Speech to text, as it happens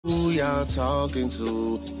y'all talking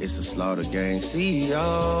to? It's the Slaughter Gang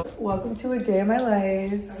CEO. Welcome to a day in my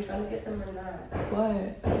life. Are we gonna get them or not?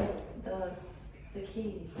 What? The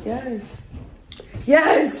keys. Yes.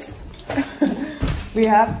 Yes! We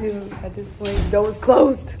have to at this point. The door is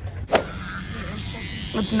closed.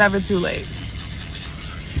 It's never too late.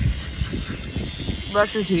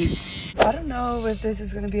 Brush your teeth. I don't know if this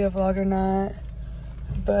is gonna be a vlog or not,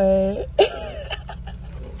 but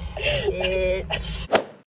Bitch.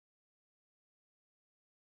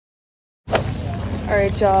 all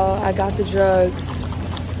right, y'all. I got the drugs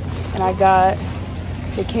and I got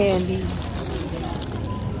the candy.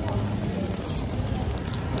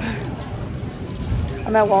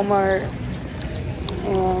 I'm at Walmart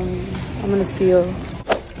and I'm gonna steal.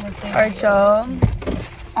 All right, y'all.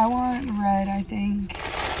 I want red, I think.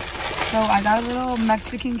 So I got a little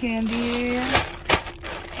Mexican candy,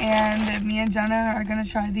 and me and Jenna are gonna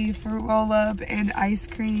try the fruit roll up and ice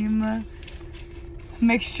cream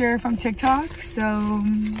mixture from TikTok. So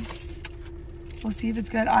we'll see if it's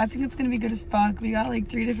good. I think it's gonna be good as fuck. We got like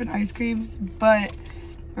 3 different ice creams, but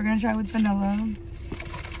we're gonna try with vanilla.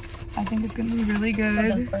 I think it's gonna be really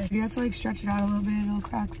good. You have to like stretch it out a little bit, it'll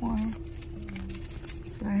crack more.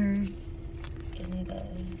 That's what I heard. Give me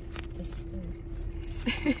the scoop.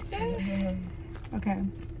 Okay.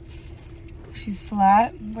 She's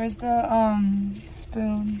flat. Where's the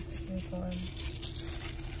spoon? Here's one.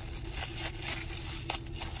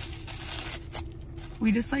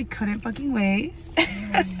 We just like couldn't fucking wait.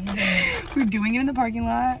 We're doing it in the parking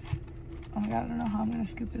lot. Oh my god, I don't know how I'm gonna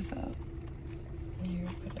scoop this up. Here,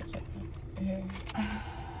 put it here.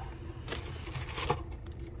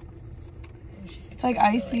 It's like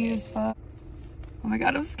icy as fuck. Oh my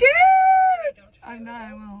god, I'm scared! I'm not,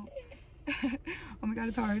 I won't. Oh my god,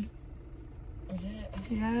 it's hard. Is it?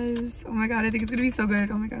 Yes. Oh my god, I think it's gonna be so good.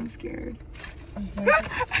 Oh my god, I'm scared.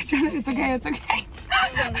 It's okay, it's okay.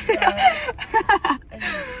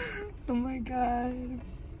 Oh my god.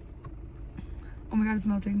 Oh my god, it's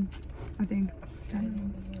melting, I think. Oh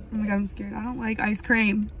my god, I'm scared. I don't like ice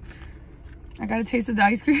cream. I got a taste of the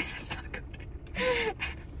ice cream. It's not good.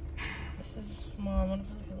 This is small. I'm gonna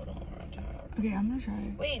put like a little more on top. Okay, I'm gonna try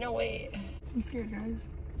it. Wait, no, wait. I'm scared, guys.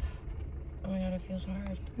 Oh my god, it feels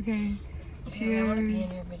hard. Okay. Okay, I wanna be in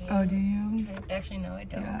Cheers. your video. Oh, do you? Actually, no, I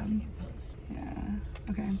don't. Yeah. So you post. Yeah.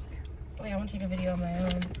 Okay. Wait, I want to take a video of my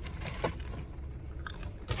own.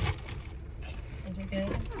 Is it good?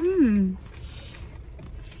 Mmm.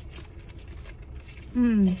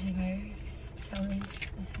 Mmm. Is it fire? Tell me.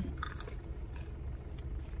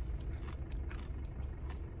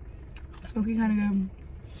 Smoky kind of good.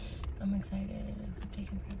 I'm excited. I'm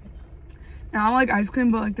taking forever though. I don't like ice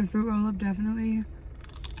cream, but like the fruit roll up definitely.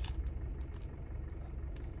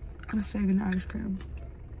 I'm saving the ice cream.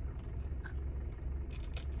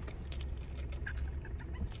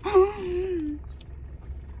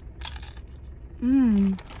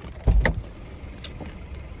 Mmm.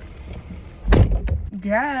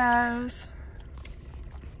 Yes.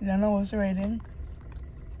 I don't know what's the rating.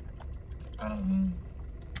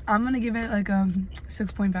 I'm gonna give it like a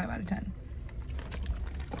 6.5 out of 10.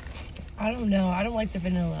 I don't know. I don't like the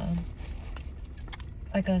vanilla.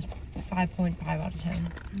 Like a 5.5 out of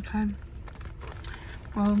 10. Okay.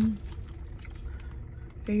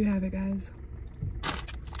 There you have it, guys.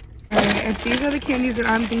 Alright, if these are the candies that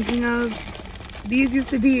I'm thinking of, these used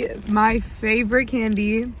to be my favorite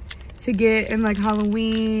candy to get in like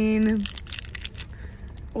Halloween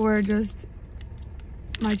or just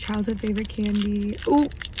my childhood favorite candy. Ooh,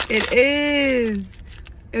 it is.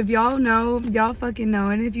 If y'all know, y'all fucking know.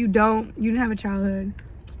 And if you don't, you didn't have a childhood.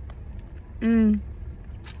 Do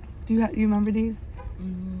you remember these?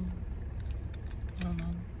 I don't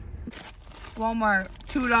know. Walmart,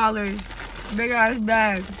 $2, big ass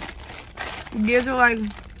bag. These are like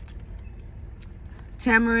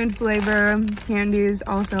tamarind flavor candies,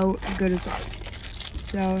 also good as well.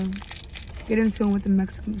 So get in tune with the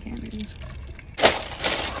Mexican candies.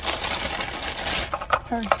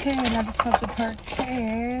 Per 10, I just popped the per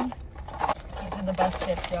 10. These are the best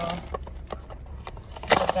chips, y'all.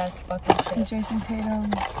 The best fucking chips. Jason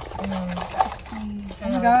Tatum. Sexy.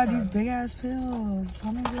 I Oh my god, these big ass pills.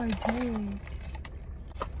 How many do I take?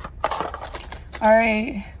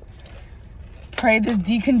 Alright. Pray this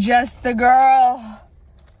decongest the girl.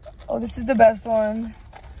 Oh, this is the best one.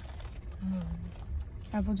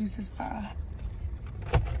 Apple juice is fire.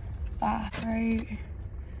 Alright.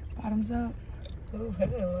 Bottoms up. Ooh,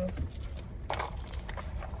 hello.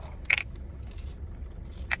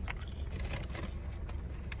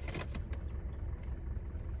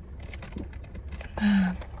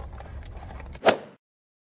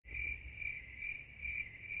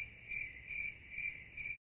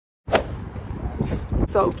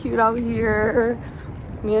 So cute out here.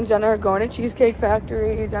 Me and Jenna are going to Cheesecake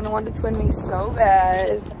Factory. Jenna wanted to twin me so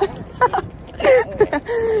bad.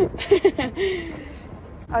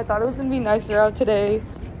 I thought it was gonna be nicer out today,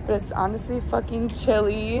 but it's honestly fucking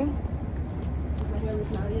chilly. I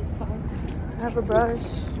have a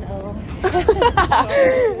brush. No.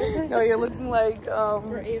 No, you're looking like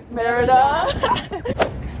Merida.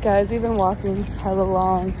 Guys, we've been walking hella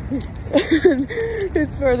long.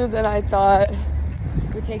 It's further than I thought.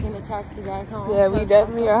 We're taking a taxi back home. Yeah, we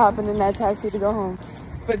definitely are hopping in that taxi to go home.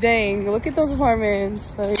 But dang, look at those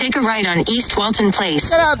apartments. Like, take a right on East Walton Place.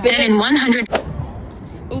 shut up, bitch. Then in 100.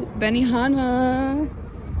 Oh, Benihana.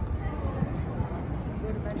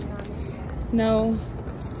 No.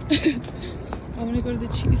 I want to go to the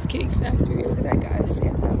Cheesecake Factory. Look at that guy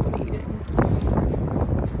standing up and eating.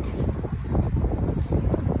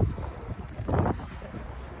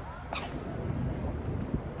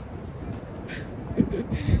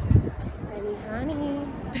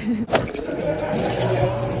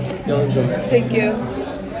 Thank you.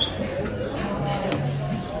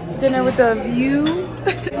 Dinner with a view.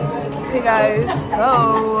 Okay guys,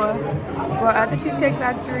 so we're at the Cheesecake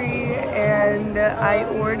Factory and I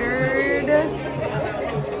ordered,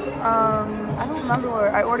 I don't remember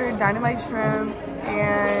what, I ordered dynamite shrimp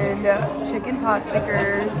and chicken pot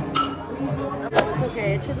stickers. It's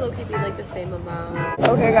okay, it should low-key be like the same amount.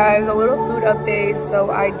 Okay guys, a little food update.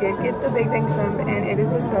 So I did get the Big Bang shrimp and it is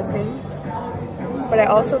disgusting. But I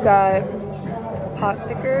also got pot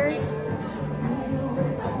stickers.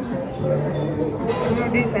 They're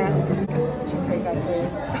decent. Cheesecake Factory.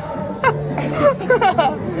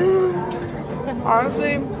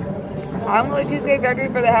 Honestly, I don't like Cheesecake Factory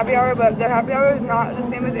for the happy hour, but the happy hour is not the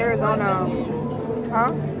same as Arizona.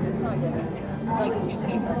 Huh? It's not good. Like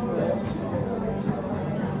Cheesecake Factory.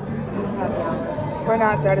 We're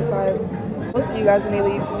not satisfied. We'll see you guys when you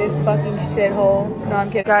leave this fucking shithole. No, I'm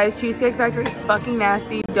kidding. Guys, Cheesecake Factory is fucking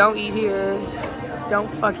nasty. Don't eat here. Don't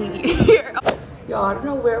fucking eat here. Y'all, I don't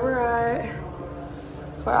know where we're at.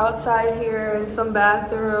 We're outside here in some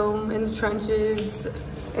bathroom in the trenches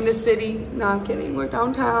in the city. No, I'm kidding. We're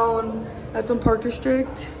downtown at some Park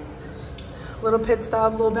District. Little pit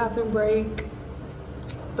stop, little bathroom break.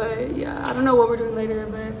 But yeah, I don't know what we're doing later,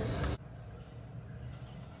 but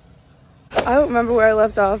I don't remember where I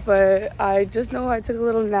left off, but I just know I took a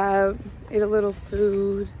little nap, ate a little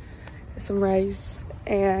food, some rice,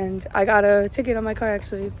 and I got a ticket on my car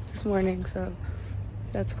actually this morning, so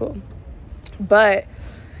that's cool. But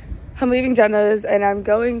I'm leaving Jenna's and I'm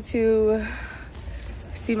going to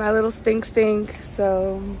see my little stink.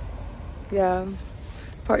 So yeah,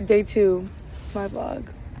 day 2 of my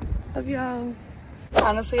vlog. Love y'all.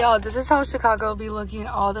 Honestly, y'all, this is how Chicago be looking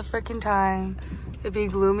all the freaking time. It'd be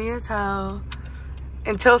gloomy as hell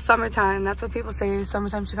until summertime. That's what people say.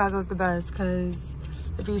 Summertime Chicago's the best because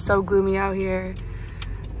it'd be so gloomy out here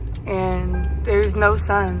and there's no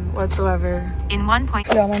sun whatsoever. In 1 point.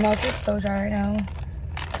 Yo, my mouth is so dry right now.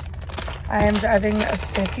 I am driving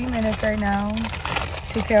 50 minutes right now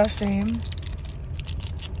to Carol Stream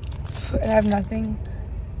and I have nothing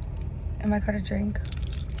in my car to drink.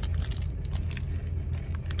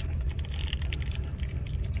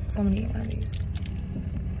 So I'm gonna eat one of these.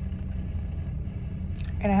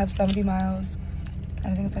 And I have 70 miles.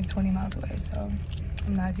 I think it's like 20 miles away, so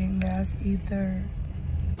I'm not getting gas either.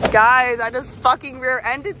 Guys, I just fucking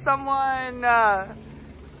rear-ended someone.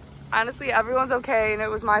 Honestly, everyone's okay and it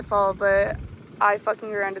was my fault, but I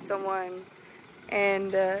fucking rear-ended someone.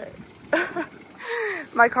 And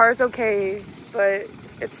my car is okay, but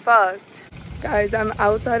it's fucked. Guys, I'm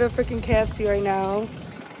outside of freaking KFC right now.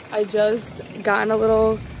 I just got in a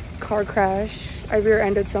little car crash. I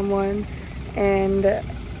rear-ended someone and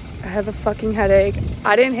I have a fucking headache.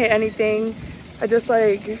 I didn't hit anything. I just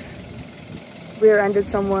like rear-ended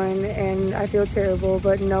someone and I feel terrible,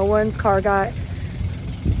 but no one's car got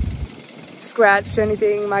scratched or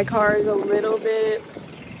anything. My car is a little bit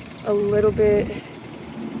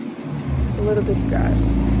scratched.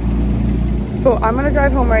 So I'm gonna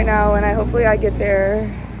drive home right now and hopefully I get there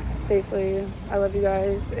safely. I love you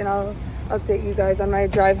guys and I'll update you guys on my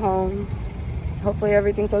drive home. Hopefully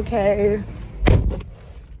everything's okay.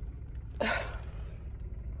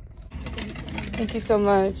 Thank you so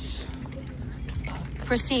much.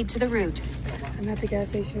 Proceed to the route. I'm at the gas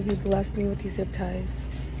station. He blessed me with these zip ties.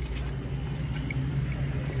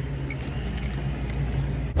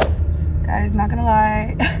 Guys, not gonna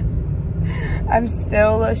lie, I'm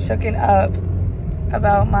still shooken up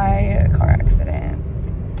about my car accident.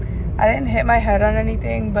 I didn't hit my head on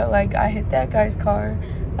anything, but like I hit that guy's car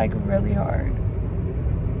like really hard.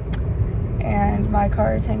 And and my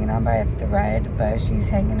car is hanging on by a thread, but she's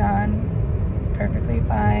hanging on perfectly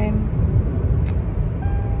fine.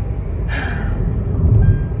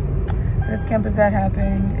 I just can't believe that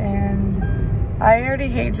happened, and I already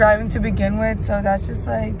hate driving to begin with, so that's just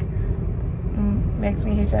like makes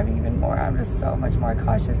me hate driving even more. I'm just so much more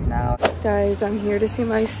cautious now. Guys, I'm here to see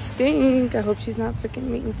my stink. I hope she's not freaking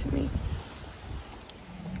mean to me.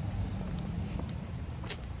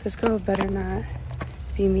 This girl better not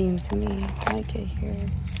be mean to me when I get here.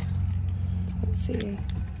 Let's see.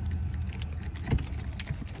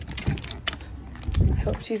 I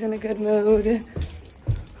hope she's in a good mood.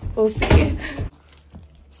 We'll see.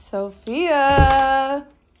 Sophia!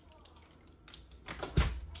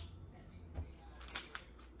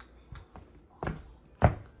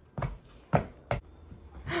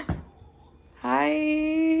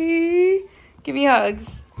 Hi! Give me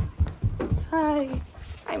hugs. Hi.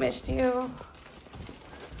 I missed you.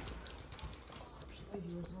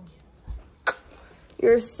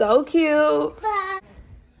 You're so cute. Bye.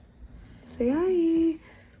 Say hi.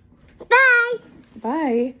 Bye.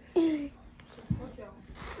 Bye.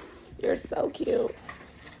 You're so cute.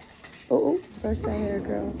 Oh, brush that hair,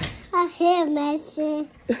 girl. My hair messy.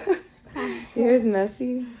 Your hair's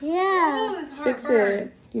messy. Yeah. Fix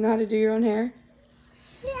it. Do you know how to do your own hair?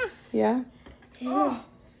 Yeah. Yeah? Yeah.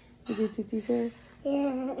 You do Titi's hair?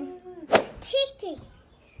 Yeah. Titi.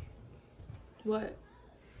 What?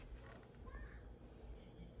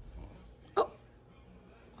 Oh.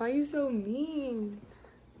 Why are you so mean?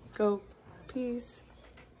 Go. Peace.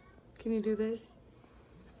 Can you do this?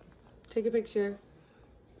 Take a picture.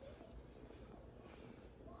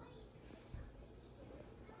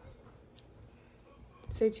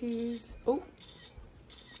 Say cheese. Oh.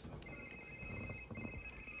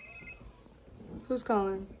 Who's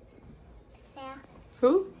calling? Yeah.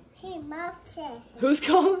 Who? Hey, my face. Who's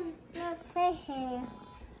calling? My face here.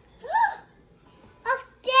 Oh,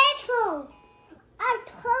 devil. I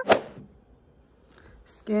told.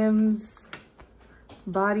 Skims.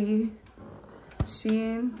 Body.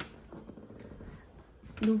 Shein.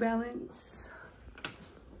 New Balance.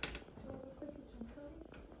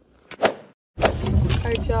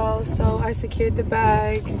 Alright, y'all, so I secured the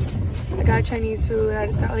bag. I got Chinese food. I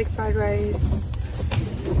just got like fried rice.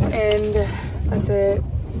 And that's it.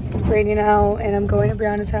 It's raining out, and I'm going to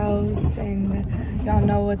Brianna's house, and y'all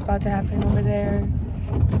know what's about to happen over there.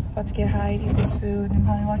 About to get high and eat this food and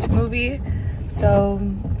probably watch a movie. So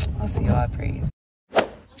I'll see you at Breeze.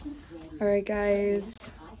 Alright,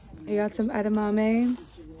 guys. I got some edamame.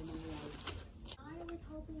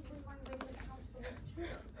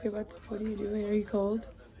 Hey, what are you doing? Are you cold?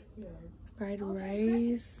 Fried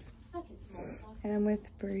rice. And I'm with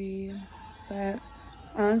Bree. But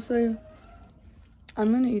honestly,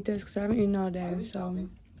 I'm gonna eat this because I haven't eaten all day. So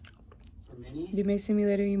you may see me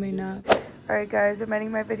later, you may not. Alright guys, I'm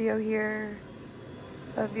ending my video here.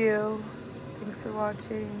 Love you. Thanks for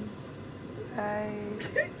watching.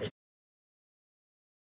 Bye.